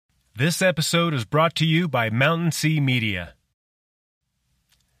This episode is brought to you by Mountain Sea Media.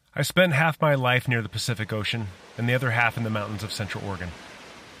 I spent half my life near the Pacific Ocean and the other half in the mountains of Central Oregon.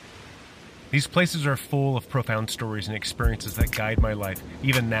 These places are full of profound stories and experiences that guide my life,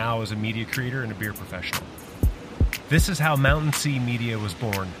 even now as a media creator and a beer professional. This is how Mountain Sea Media was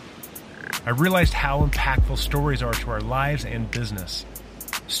born. I realized how impactful stories are to our lives and business.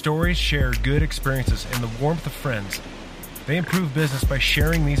 Stories share good experiences and the warmth of friends. They improve business by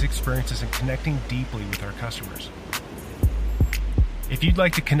sharing these experiences and connecting deeply with our customers. If you'd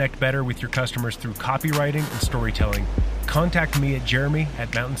like to connect better with your customers through copywriting and storytelling, contact me at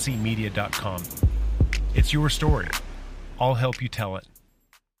jeremy@mountainseamedia.com. It's your story. I'll help you tell it.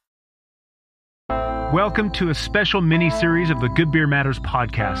 Welcome to a special mini-series of the Good Beer Matters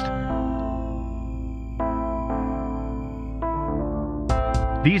podcast.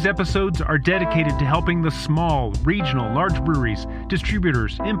 These episodes are dedicated to helping the small, regional, large breweries,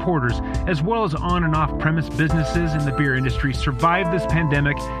 distributors, importers, as well as on and off-premise businesses in the beer industry survive this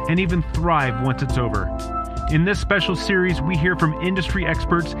pandemic and even thrive once it's over. In this special series, we hear from industry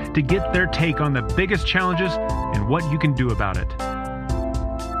experts to get their take on the biggest challenges and what you can do about it.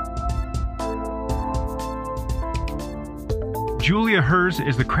 Julia Herz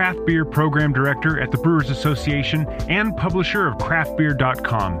is the Craft Beer Program Director at the Brewers Association and publisher of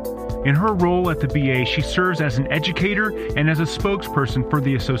craftbeer.com. In her role at the BA, she serves as an educator and as a spokesperson for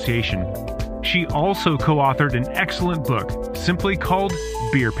the association. She also co-authored an excellent book, simply called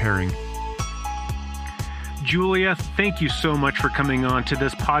Beer Pairing. Julia, thank you so much for coming on to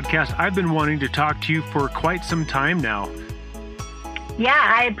this podcast. I've been wanting to talk to you for quite some time now. Yeah,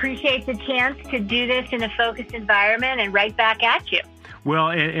 I appreciate the chance to do this in a focused environment and right back at you. Well,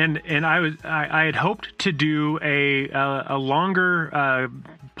 and I had hoped to do a longer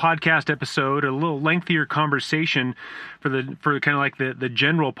podcast episode, a little lengthier conversation for kind of like the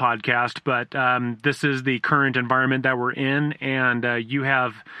general podcast, but this is the current environment that we're in, and you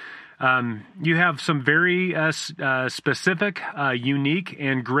have some very specific, unique,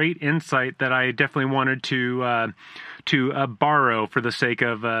 and great insight that I definitely wanted to borrow for the sake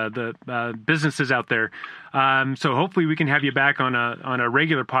of the businesses out there. So hopefully we can have you back on a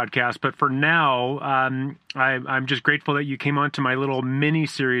regular podcast. But for now, I'm just grateful that you came on to my little mini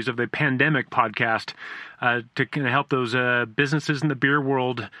series of the pandemic podcast to kind of help those businesses in the beer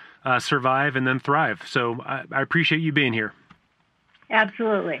world survive and then thrive. So I appreciate you being here.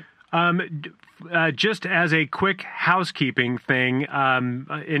 Absolutely. Just as a quick housekeeping thing,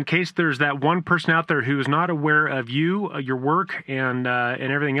 in case there's that one person out there who is not aware of you, your work, and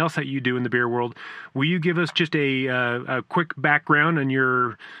everything else that you do in the beer world, will you give us just a quick background on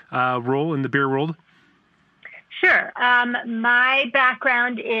your role in the beer world? Sure. My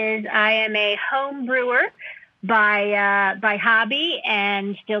background is I am a home brewer by hobby,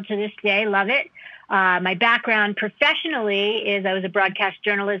 and still to this day love it. My background professionally is I was a broadcast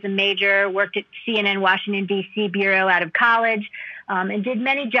journalism major, worked at CNN Washington, D.C. Bureau out of college, and did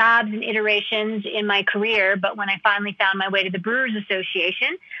many jobs and iterations in my career. But when I finally found my way to the Brewers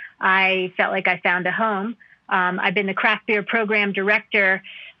Association, I felt like I found a home. I've been the Craft Beer Program Director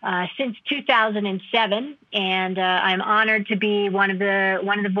since 2007, and I'm honored to be one of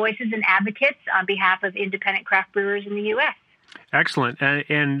the voices and advocates on behalf of independent craft brewers in the U.S. Excellent.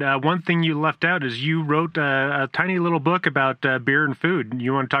 And one thing you left out is you wrote a tiny little book about beer and food.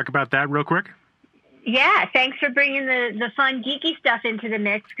 You want to talk about that real quick? Yeah, thanks for bringing the fun, geeky stuff into the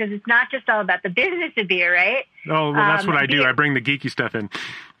mix, because it's not just all about the business of beer, right? Oh, well, that's what I do. I bring the geeky stuff in.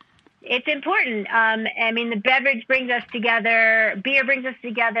 It's important. I mean, the beverage brings us together, beer brings us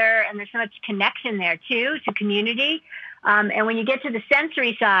together, and there's so much connection there, too, to community. And when you get to the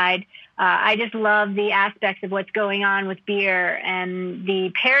sensory side, I just love the aspects of what's going on with beer, and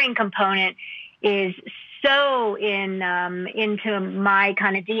the pairing component is so into my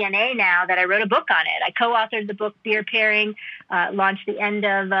kind of DNA now that I wrote a book on it. I co-authored the book Beer Pairing, launched the end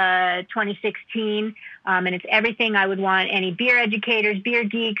of 2016, and it's everything I would want any beer educators, beer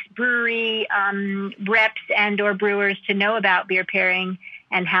geeks, brewery reps, and or brewers to know about beer pairing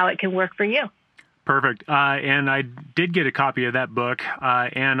and how it can work for you. Perfect. And I did get a copy of that book,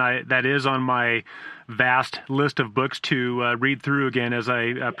 and that is on my vast list of books to read through again as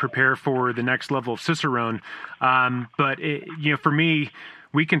I prepare for the next level of Cicerone. But for me,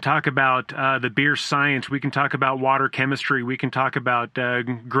 we can talk about the beer science. We can talk about water chemistry. We can talk about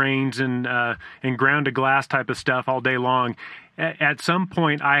grains and ground to glass type of stuff all day long. At some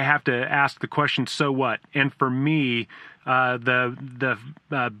point, I have to ask the question, so what? And for me, the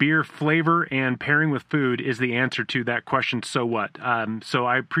beer flavor and pairing with food is the answer to that question, so what? So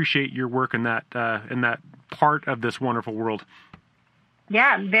I appreciate your work in that part of this wonderful world.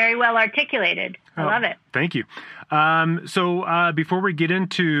 Yeah, very well articulated. I love it. Thank you. So before we get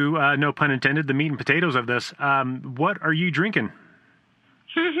into, no pun intended, the meat and potatoes of this, what are you drinking?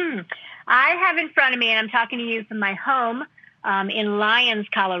 I have in front of me, and I'm talking to you from my home in Lyons,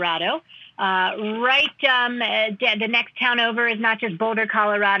 Colorado. The next town over is not just Boulder,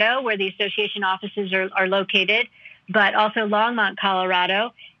 Colorado, where the association offices are located, but also Longmont,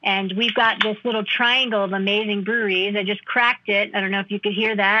 Colorado. And we've got this little triangle of amazing breweries. I just cracked it. I don't know if you could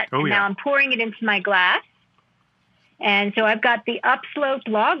hear that. Oh, yeah. Now I'm pouring it into my glass. And so I've got the Upslope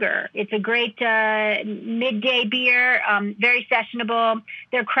Lager. It's a great midday beer, very sessionable.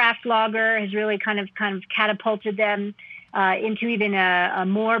 Their craft lager has really kind of catapulted them into even a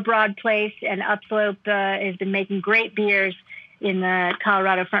more broad place. And Upslope has been making great beers in the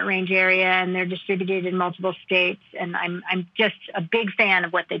Colorado Front Range area, and they're distributed in multiple states. And I'm just a big fan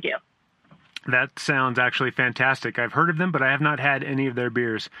of what they do. That sounds actually fantastic. I've heard of them, but I have not had any of their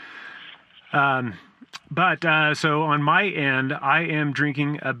beers. So on my end, I am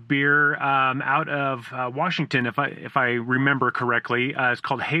drinking a beer out of Washington, if I remember correctly. It's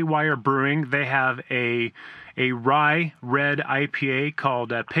called Haywire Brewing. They have a rye red IPA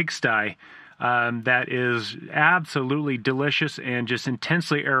called Pigsty. That is absolutely delicious and just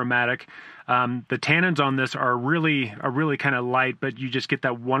intensely aromatic. The tannins on this are really kind of light, but you just get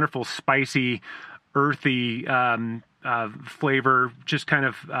that wonderful spicy, earthy flavor, just kind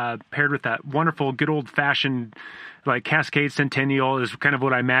of paired with that wonderful, good old fashioned, like Cascade Centennial is kind of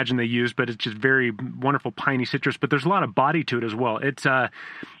what I imagine they use, but it's just very wonderful piney citrus. But there's a lot of body to it as well. It's a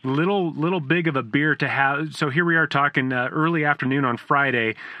little big of a beer to have. So here we are talking early afternoon on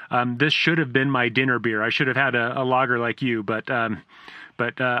Friday. This should have been my dinner beer. I should have had a lager like you, but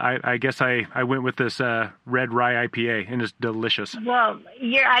I guess I went with this red rye IPA, and it's delicious. Well,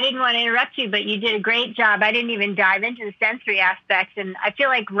 I didn't want to interrupt you, but you did a great job. I didn't even dive into the sensory aspects, and I feel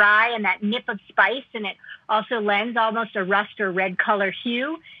like rye and that nip of spice, and it also lends almost a rust or red color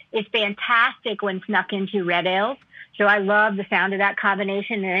hue. It's fantastic when snuck into red ales. So I love the sound of that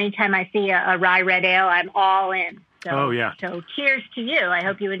combination, and anytime I see a rye red ale, I'm all in. So, So cheers to you. I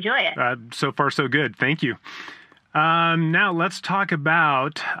hope you enjoy it. So far, so good. Thank you. Now let's talk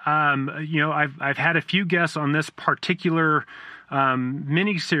about, I've had a few guests on this particular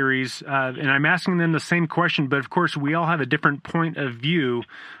mini series, and I'm asking them the same question, but of course we all have a different point of view,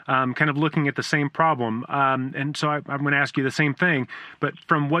 kind of looking at the same problem. And so I'm going to ask you the same thing, but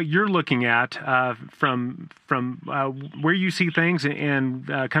from what you're looking at, from where you see things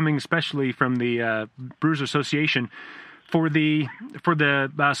and coming especially from the Brewers Association, for the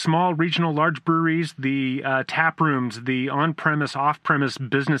small regional large breweries, the tap rooms, the on-premise, off-premise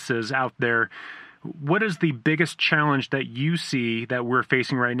businesses out there, what is the biggest challenge that you see that we're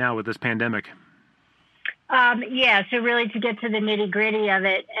facing right now with this pandemic? So really to get to the nitty-gritty of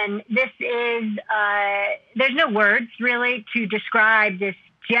it, and this is, there's no words really to describe this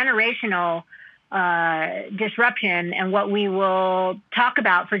generational disruption and what we will talk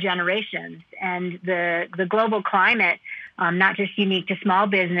about for generations. And the global climate, not just unique to small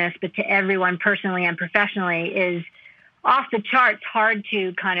business, but to everyone personally and professionally, is off the charts hard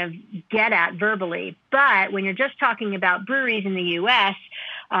to kind of get at verbally. But when you're just talking about breweries in the U.S.,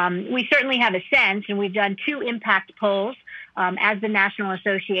 we certainly have a sense, and we've done 2 impact polls as the National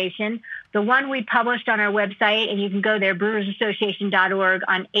Association. The one we published on our website, and you can go there, brewersassociation.org,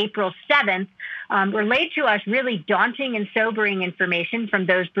 on April 7th, relayed to us really daunting and sobering information from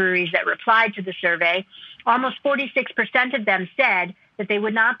those breweries that replied to the survey. Almost 46% of them said that they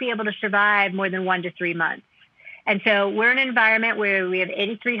would not be able to survive more than 1 to 3 months. And so we're in an environment where we have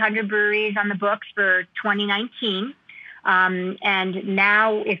 8,300 breweries on the books for 2019. And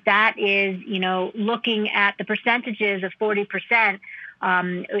now if that is, looking at the percentages of 40%,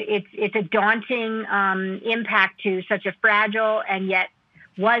 it's a daunting impact to such a fragile and yet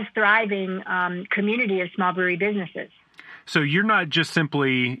was thriving community of small brewery businesses. So you're not just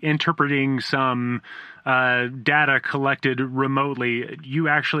simply interpreting some data collected remotely. You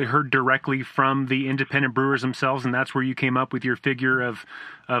actually heard directly from the independent brewers themselves, and that's where you came up with your figure of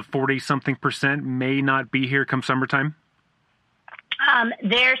 40-something% may not be here come summertime?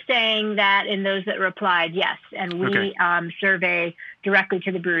 They're saying that in those that replied, yes. And we survey directly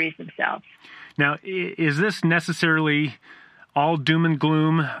to the breweries themselves. Now, is this necessarily all doom and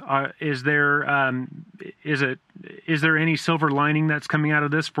gloom? Is there any silver lining that's coming out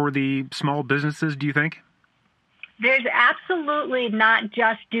of this for the small businesses, do you think? There's absolutely not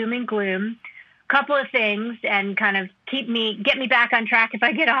just doom and gloom. Couple of things, and kind of get me back on track if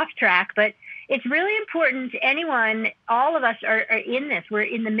I get off track, but it's really important. Anyone, all of us are in this. We're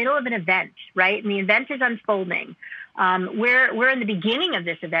in the middle of an event, right? And the event is unfolding. We're in the beginning of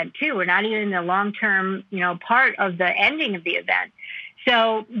this event too. We're not even in the long-term, part of the ending of the event.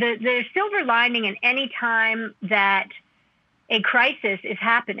 So the silver lining in any time that a crisis is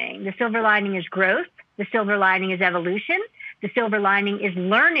happening, the silver lining is growth. The silver lining is evolution. The silver lining is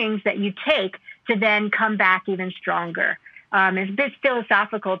learnings that you take to then come back even stronger. It's a bit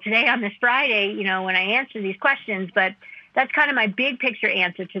philosophical today on this Friday, when I answer these questions, but that's kind of my big picture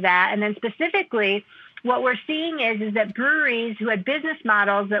answer to that. And then specifically, what we're seeing is that breweries who had business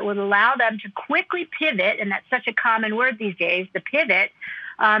models that would allow them to quickly pivot, and that's such a common word these days, the pivot,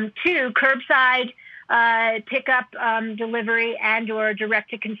 to curbside pickup, delivery, and or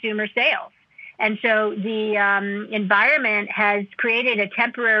direct-to-consumer sales. And so the environment has created a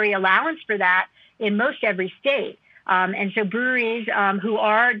temporary allowance for that in most every state. And so breweries who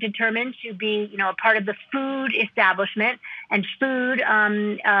are determined to be, a part of the food establishment, and food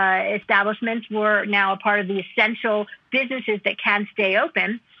establishments were now a part of the essential businesses that can stay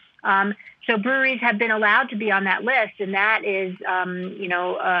open. So breweries have been allowed to be on that list, and that is,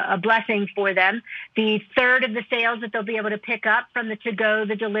 a blessing for them. The third of the sales that they'll be able to pick up from the to-go,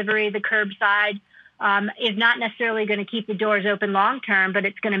 the delivery, the curbside, is not necessarily going to keep the doors open long-term, but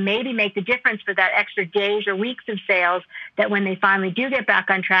it's going to maybe make the difference for that extra days or weeks of sales that when they finally do get back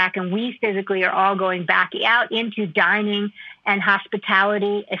on track and we physically are all going back out into dining and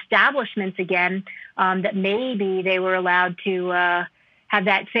hospitality establishments again, that maybe they were allowed to have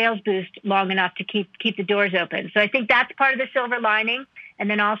that sales boost long enough to keep the doors open. So I think that's part of the silver lining. And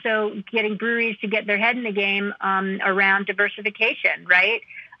then also getting breweries to get their head in the game around diversification, right?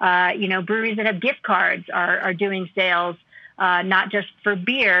 Breweries that have gift cards are doing sales, not just for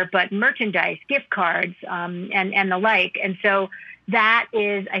beer, but merchandise, gift cards, and the like. And so that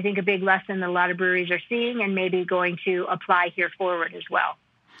is, I think, a big lesson that a lot of breweries are seeing and maybe going to apply here forward as well.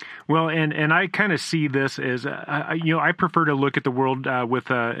 Well, and I kind of see this as, I prefer to look at the world with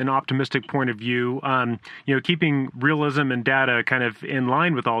an optimistic point of view, keeping realism and data kind of in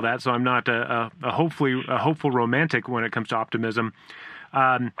line with all that. So I'm not a hopeful romantic when it comes to optimism.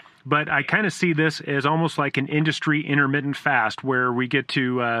 But I kind of see this as almost like an industry intermittent fast where we get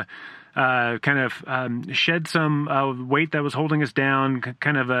to shed some weight that was holding us down,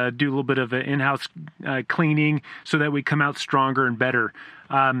 kind of do a little bit of in-house cleaning so that we come out stronger and better.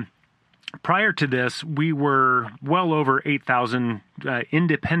 Prior to this, we were well over 8,000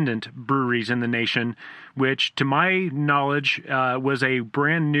 independent breweries in the nation, which, to my knowledge, was a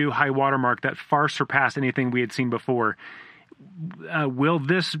brand new high watermark that far surpassed anything we had seen before. Will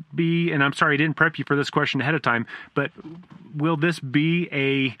this be, and I'm sorry I didn't prep you for this question ahead of time, but will this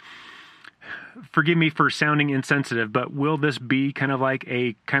be forgive me for sounding insensitive, but will this be kind of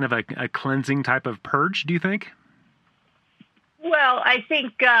a cleansing type of purge, do you think? Well, I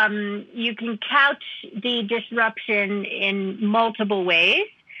think you can couch the disruption in multiple ways,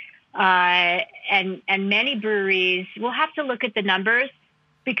 and many breweries will have to look at the numbers,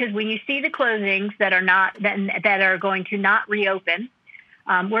 because when you see the closings that are going to not reopen,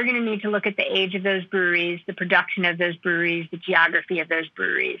 we're going to need to look at the age of those breweries, the production of those breweries, the geography of those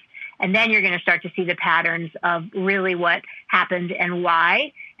breweries, and then you're going to start to see the patterns of really what happened and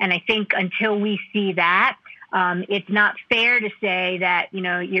why. And I think until we see that, it's not fair to say that,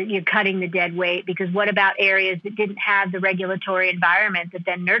 you're cutting the dead weight, because what about areas that didn't have the regulatory environment that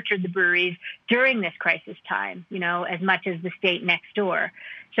then nurtured the breweries during this crisis time, as much as the state next door?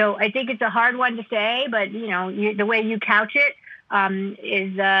 So I think it's a hard one to say, but, the way you couch it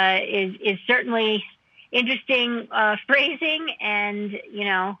is certainly interesting phrasing, and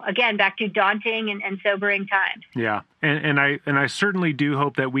again, back to daunting and sobering times. Yeah, and I certainly do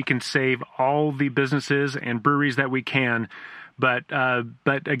hope that we can save all the businesses and breweries that we can, but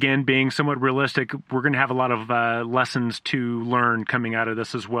again, being somewhat realistic, we're going to have a lot of lessons to learn coming out of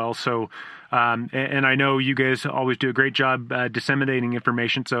this as well. So, and I know you guys always do a great job disseminating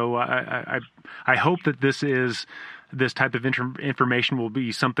information. So I hope that this type of information will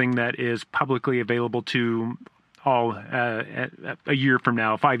be something that is publicly available to all a year from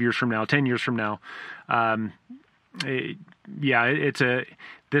now, 5 years from now, 10 years from now.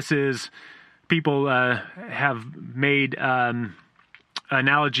 People have made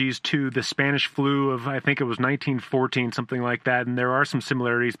analogies to the Spanish flu of, I think it was 1914, something like that. And there are some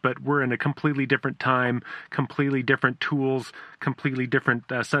similarities, but we're in a completely different time, completely different tools, completely different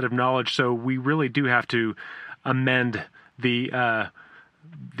set of knowledge. So we really do have to amend the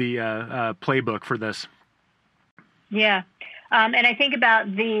playbook for this. Yeah. And I think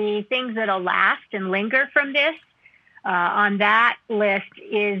about the things that'll last and linger from this. On that list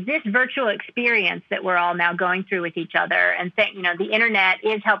is this virtual experience that we're all now going through with each other. And the internet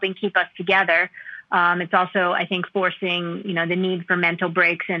is helping keep us together. It's also, I think, forcing, the need for mental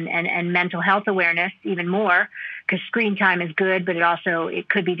breaks and mental health awareness even more, because screen time is good, but it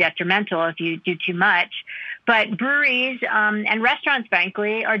could be detrimental if you do too much. But breweries and restaurants,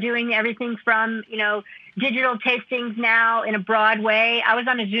 frankly, are doing everything from, digital tastings now in a broad way. I was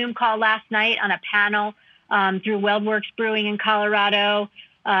on a Zoom call last night on a panel through WeldWorks Brewing in Colorado,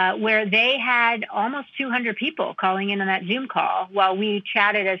 where they had almost 200 people calling in on that Zoom call while we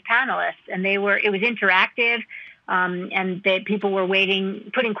chatted as panelists. And it was interactive, and people were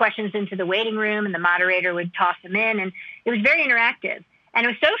putting questions into the waiting room, and the moderator would toss them in. And it was very interactive, and it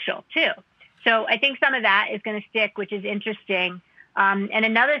was social too. So I think some of that is going to stick, which is interesting. And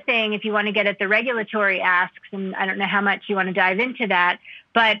another thing, if you want to get at the regulatory asks, and I don't know how much you want to dive into that,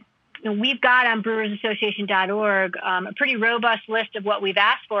 but we've got on brewersassociation.org a pretty robust list of what we've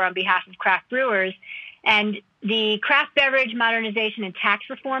asked for on behalf of craft brewers. And the Craft Beverage Modernization and Tax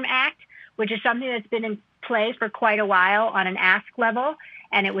Reform Act, which is something that's been in play for quite a while on an ask level,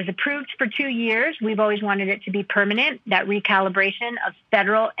 and it was approved for 2 years. We've always wanted it to be permanent, that recalibration of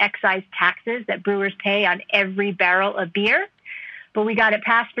federal excise taxes that brewers pay on every barrel of beer. But we got it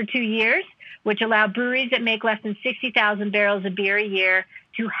passed for 2 years, which allow breweries that make less than 60,000 barrels of beer a year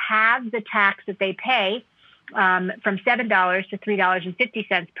to have the tax that they pay from $7 to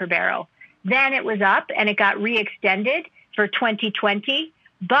 $3.50 per barrel. Then it was up, and it got re-extended for 2020,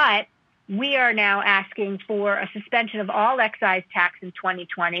 but we are now asking for a suspension of all excise tax in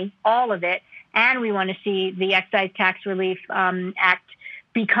 2020, all of it, and we want to see the Excise Tax Relief Act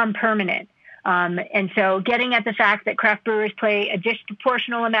become permanent. And so getting at the fact that craft brewers pay a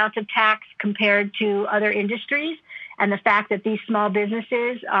disproportional amount of tax compared to other industries, and the fact that these small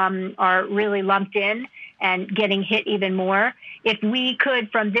businesses are really lumped in and getting hit even more. If we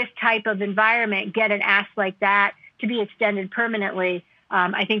could, from this type of environment, get an ask like that to be extended permanently,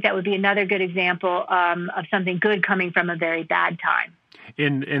 I think that would be another good example of something good coming from a very bad time.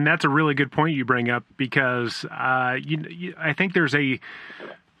 And that's a really good point you bring up, because I think there's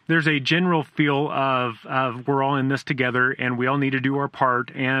a general feel of we're all in this together, and we all need to do our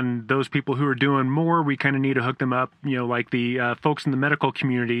part. And those people who are doing more, we kind of need to hook them up. Like the folks in the medical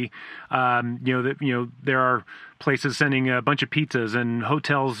community. There are places sending a bunch of pizzas and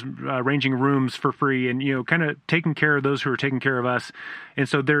hotels arranging rooms for free, and kind of taking care of those who are taking care of us. And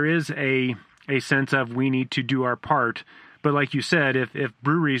so there is a sense of we need to do our part. But like you said, if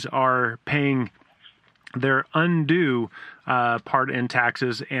breweries are paying their undue part in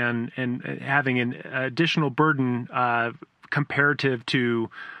taxes and having an additional burden comparative to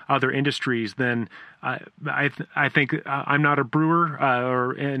other industries, then I think I'm not a brewer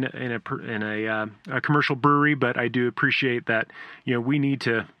or in a commercial brewery, but I do appreciate that we need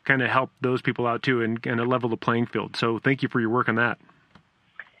to kind of help those people out too and level the playing field. So thank you for your work on that.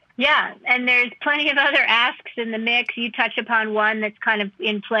 Yeah, and there's plenty of other asks in the mix. You touch upon one that's kind of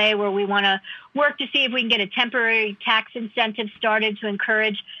in play, where we want to work to see if we can get a temporary tax incentive started to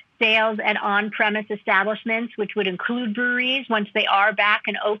encourage sales at on-premise establishments, which would include breweries once they are back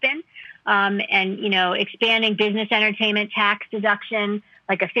and open, and expanding business entertainment tax deduction,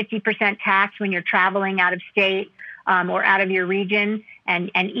 like a 50% tax when you're traveling out of state or out of your region and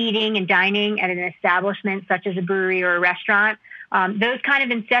eating and dining at an establishment such as a brewery or a restaurant. Those kind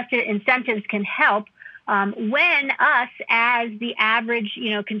of incentives can help when us, as the average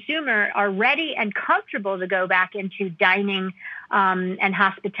consumer, are ready and comfortable to go back into dining and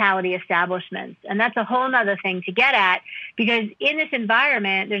hospitality establishments. And that's a whole other thing to get at, because in this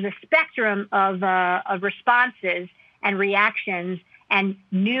environment, there's a spectrum of responses and reactions and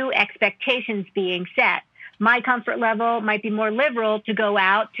new expectations being set. My comfort level might be more liberal to go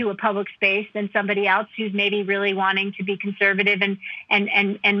out to a public space than somebody else who's maybe really wanting to be conservative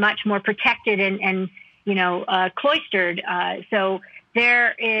and much more protected and cloistered. So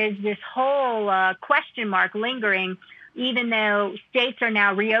there is this whole question mark lingering, even though states are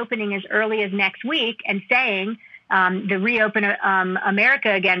now reopening as early as next week and saying the Reopen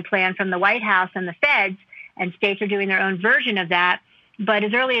America Again plan from the White House and the feds, and states are doing their own version of that. But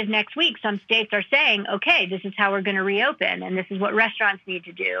as early as next week, some states are saying, okay, this is how we're going to reopen, and this is what restaurants need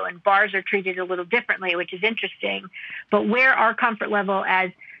to do, and bars are treated a little differently, which is interesting. But where our comfort level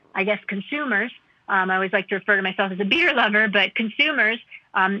as, I guess, consumers, I always like to refer to myself as a beer lover, but consumers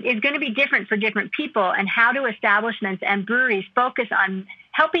is going to be different for different people, and how do establishments and breweries focus on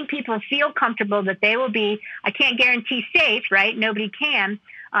helping people feel comfortable that they will be, I can't guarantee safe, right? Nobody can,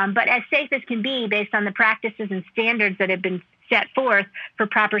 but as safe as can be based on the practices and standards that have been set forth for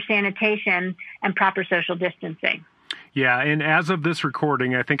proper sanitation and proper social distancing. Yeah, and as of this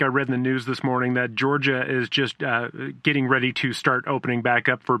recording, I think I read in the news this morning that Georgia is just getting ready to start opening back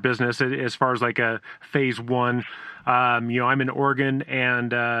up for business as far as like a phase one. I'm in Oregon,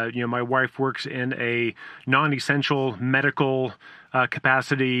 and my wife works in a non-essential medical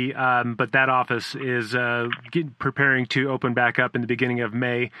capacity, but that office is preparing to open back up in the beginning of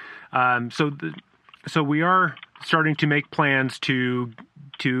May. So we are starting to make plans to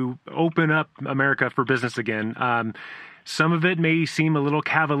open up America for business again. Some of it may seem a little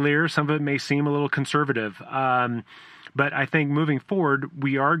cavalier, some of it may seem a little conservative. But I think moving forward,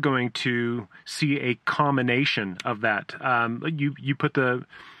 we are going to see a combination of that.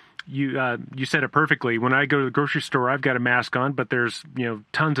 You said it perfectly. When I go to the grocery store, I've got a mask on, but there's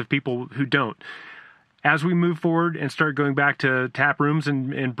tons of people who don't. As we move forward and start going back to tap rooms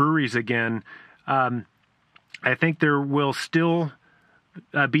and breweries again, I think there will still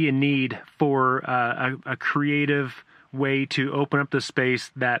be a need for a creative way to open up the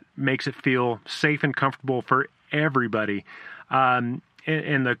space that makes it feel safe and comfortable for everybody. And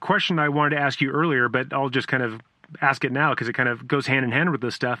the question I wanted to ask you earlier, but I'll just kind of ask it now because it kind of goes hand in hand with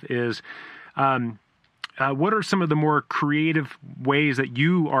this stuff, is what are some of the more creative ways that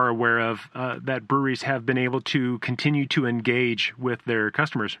you are aware of that breweries have been able to continue to engage with their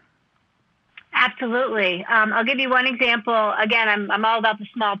customers? Absolutely. I'll give you one example. Again, I'm all about the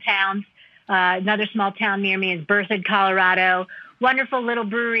small towns. Another small town near me is Berthoud, Colorado. Wonderful little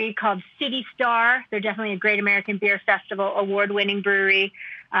brewery called City Star. They're definitely a Great American Beer Festival award-winning brewery.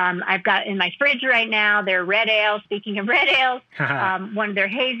 I've got in my fridge right now their red ale. Speaking of red ales, one of their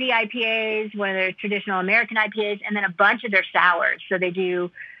hazy IPAs, one of their traditional American IPAs, and then a bunch of their sours. So they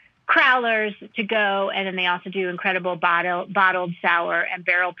do crowlers to go, and then they also do incredible bottled sour and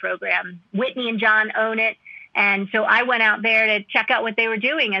barrel program. Whitney and John own it, and so I went out there to check out what they were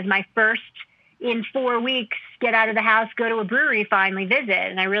doing as my first in 4 weeks, get out of the house, go to a brewery, finally visit.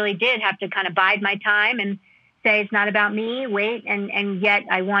 And I really did have to kind of bide my time and say, it's not about me, wait, and yet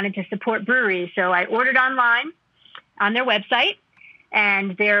I wanted to support breweries. So I ordered online on their website,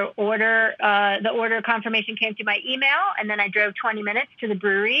 and the order confirmation came to my email, and then I drove 20 minutes to the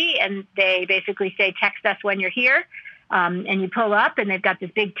brewery, and they basically say, text us when you're here, and you pull up, and they've got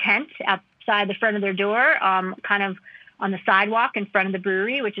this big tent outside the front of their door, kind of on the sidewalk in front of the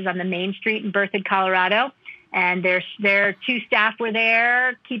brewery, which is on the main street in Berthoud, Colorado. And their two staff were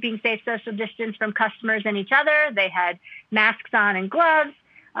there, keeping safe social distance from customers and each other. They had masks on and gloves,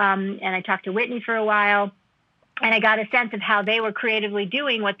 and I talked to Whitney for a while. And I got a sense of how they were creatively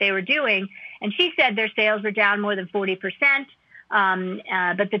doing what they were doing. And she said their sales were down more than 40%,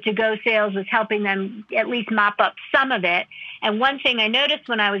 but the to-go sales was helping them at least mop up some of it. And one thing I noticed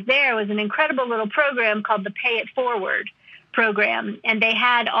when I was there was an incredible little program called the Pay It Forward program. And they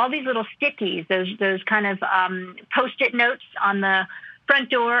had all these little stickies, those kind of Post-it notes on the front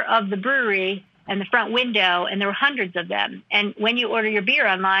door of the brewery and the front window, and there were hundreds of them. And when you order your beer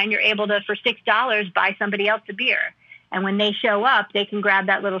online, you're able to, for $6, buy somebody else a beer. And when they show up, they can grab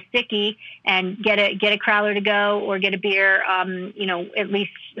that little sticky and get a crowler to go or get a beer, at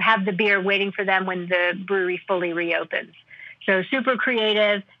least have the beer waiting for them when the brewery fully reopens. So super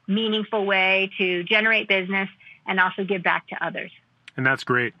creative, meaningful way to generate business and also give back to others. And that's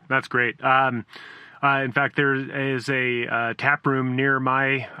great. That's great. In fact, there is a tap room near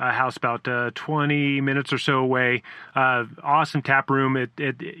my house, about 20 minutes or so away. Awesome tap room. It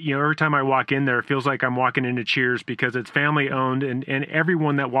every time I walk in there, it feels like I'm walking into Cheers because it's family owned, and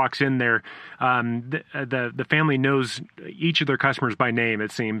everyone that walks in there, the family knows each of their customers by name,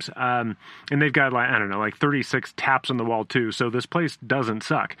 it seems. And they've got like 36 taps on the wall too. So this place doesn't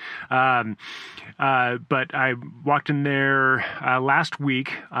suck. But I walked in there last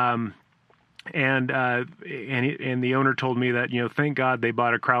week. And the owner told me that, thank God they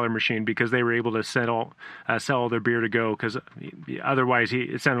bought a crowler machine because they were able to sell all their beer to go, because otherwise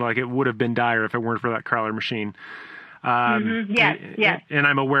it sounded like it would have been dire if it weren't for that crowler machine. Yes. And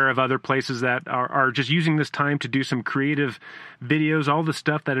I'm aware of other places that are just using this time to do some creative videos, all the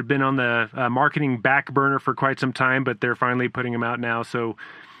stuff that had been on the marketing back burner for quite some time, but they're finally putting them out now. So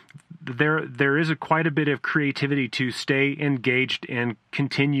there is quite a bit of creativity to stay engaged and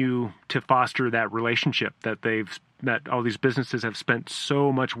continue to foster that relationship that all these businesses have spent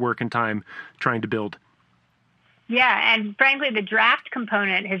so much work and time trying to build. Yeah, and frankly, the draft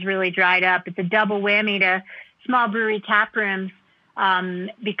component has really dried up. It's a double whammy to small brewery tap rooms,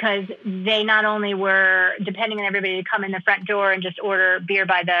 because they not only were depending on everybody to come in the front door and just order beer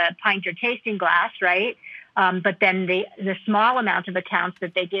by the pint or tasting glass, right? But then the small amount of accounts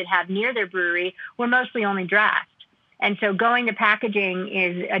that they did have near their brewery were mostly only draft. And so going to packaging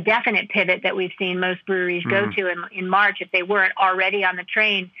is a definite pivot that we've seen most breweries go to in March if they weren't already on the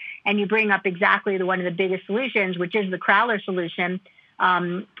train. And you bring up exactly one of the biggest solutions, which is the growler solution,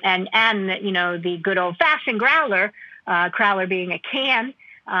 and the good old-fashioned growler, growler being a can.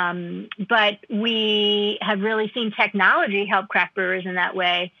 But we have really seen technology help craft brewers in that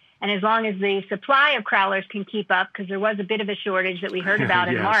way. And as long as the supply of growlers can keep up, because there was a bit of a shortage that we heard about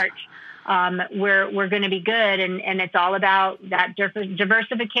in March, we're going to be good. And it's all about that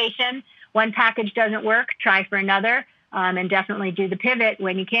diversification. One package doesn't work, try for another, and definitely do the pivot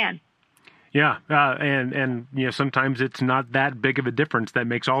when you can. Yeah, and sometimes it's not that big of a difference that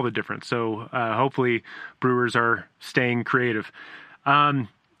makes all the difference. So hopefully brewers are staying creative.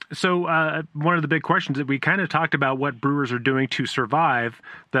 So one of the big questions that we kind of talked about what brewers are doing to survive.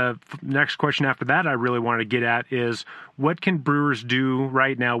 The next question after that I really want to get at is what can brewers do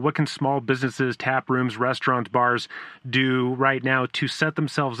right now? What can small businesses, tap rooms, restaurants, bars do right now to set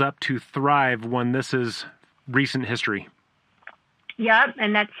themselves up to thrive when this is recent history? Yep,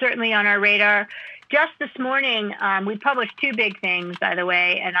 and that's certainly on our radar. Just this morning, we published two big things, by the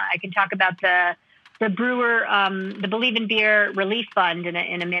way, and I can talk about the brewer, the Believe in Beer Relief Fund in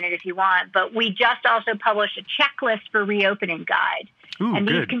a minute if you want. But we just also published a checklist for reopening guide. Ooh, and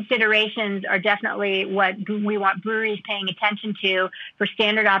good. These considerations are definitely what we want breweries paying attention to for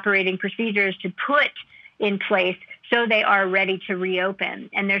standard operating procedures to put in place so they are ready to reopen.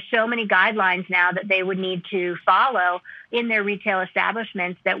 And there's so many guidelines now that they would need to follow in their retail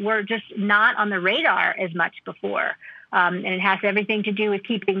establishments that were just not on the radar as much before. And it has everything to do with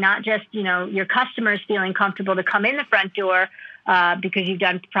keeping not just, your customers feeling comfortable to come in the front door because you've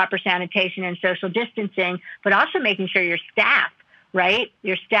done proper sanitation and social distancing, but also making sure your staff, right?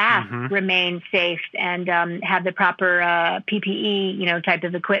 Your staff remain safe and have the proper PPE, type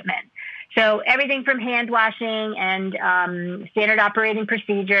of equipment. So everything from hand washing and standard operating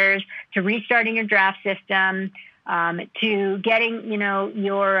procedures to restarting your draft system, to getting,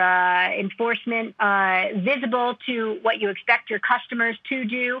 your enforcement visible to what you expect your customers to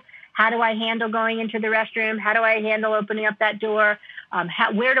do. How do I handle going into the restroom? How do I handle opening up that door?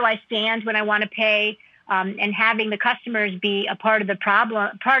 Where do I stand when I want to pay? And having the customers be a part of the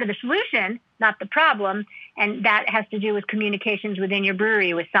problem, part of the solution, not the problem. And that has to do with communications within your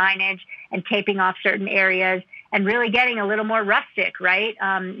brewery, with signage and taping off certain areas and really getting a little more rustic, right?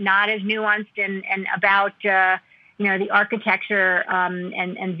 Not as nuanced and about, the architecture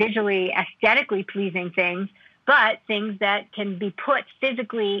and visually, aesthetically pleasing things, but things that can be put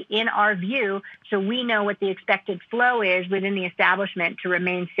physically in our view so we know what the expected flow is within the establishment to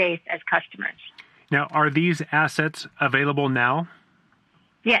remain safe as customers. Now, are these assets available now?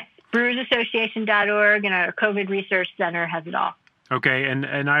 Yes. brewersassociation.org and our COVID Research Center has it all. Okay,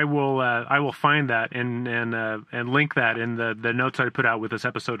 and I will find that and link that in the notes I put out with this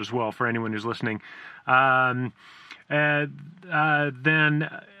episode as well for anyone who's listening. Then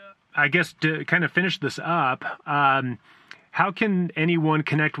I guess to kind of finish this up, how can anyone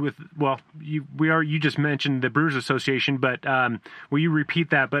connect with? Well, you just mentioned the Brewers Association, but will you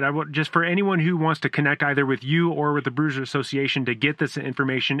repeat that? But just for anyone who wants to connect either with you or with the Brewers Association to get this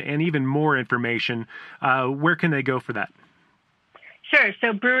information and even more information, where can they go for that? Sure.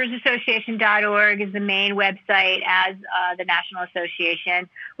 So brewersassociation.org is the main website as the National Association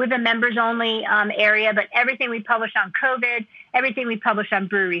with a members-only area, but everything we publish on COVID, everything we publish on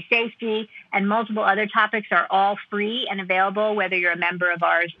brewery safety, and multiple other topics are all free and available whether you're a member of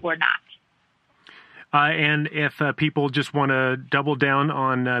ours or not. And if people just want to double down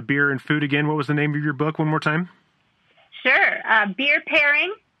on beer and food again, what was the name of your book one more time? Sure. Beer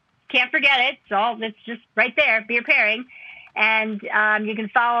Pairing. Can't forget it. It's just right there, Beer Pairing. And you can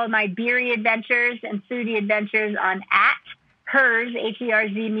follow my beery adventures and foodie adventures on @Herz,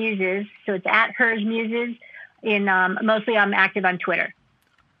 Herz Muses. So it's @Herz Muses. Mostly I'm active on Twitter.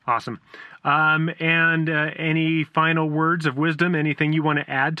 Awesome. And any final words of wisdom? Anything you want to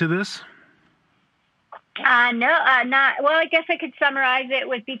add to this? Not. Well, I guess I could summarize it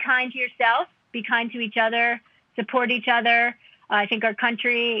with be kind to yourself, be kind to each other, support each other. I think our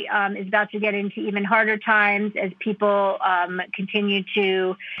country is about to get into even harder times as people continue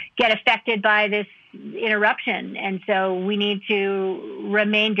to get affected by this interruption. And so we need to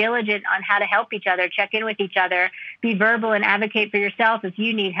remain diligent on how to help each other, check in with each other, be verbal and advocate for yourself if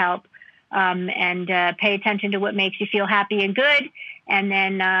you need help, and pay attention to what makes you feel happy and good. And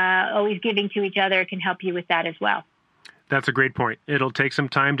then always giving to each other can help you with that as well. That's a great point. It'll take some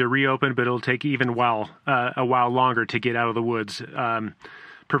time to reopen, but it'll take even a while longer to get out of the woods,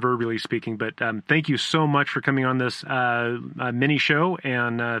 proverbially speaking. But thank you so much for coming on this mini show,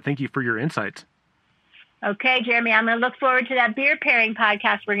 and thank you for your insights. Okay, Jeremy, I'm going to look forward to that beer pairing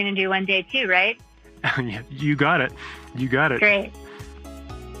podcast we're going to do one day too, right? You got it. You got it. Great.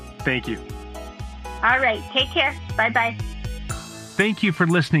 Thank you. All right. Take care. Bye-bye. Thank you for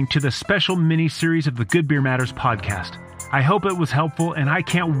listening to the special mini-series of the Good Beer Matters podcast. I hope it was helpful, and I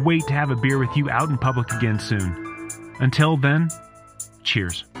can't wait to have a beer with you out in public again soon. Until then,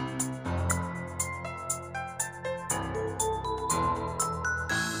 cheers.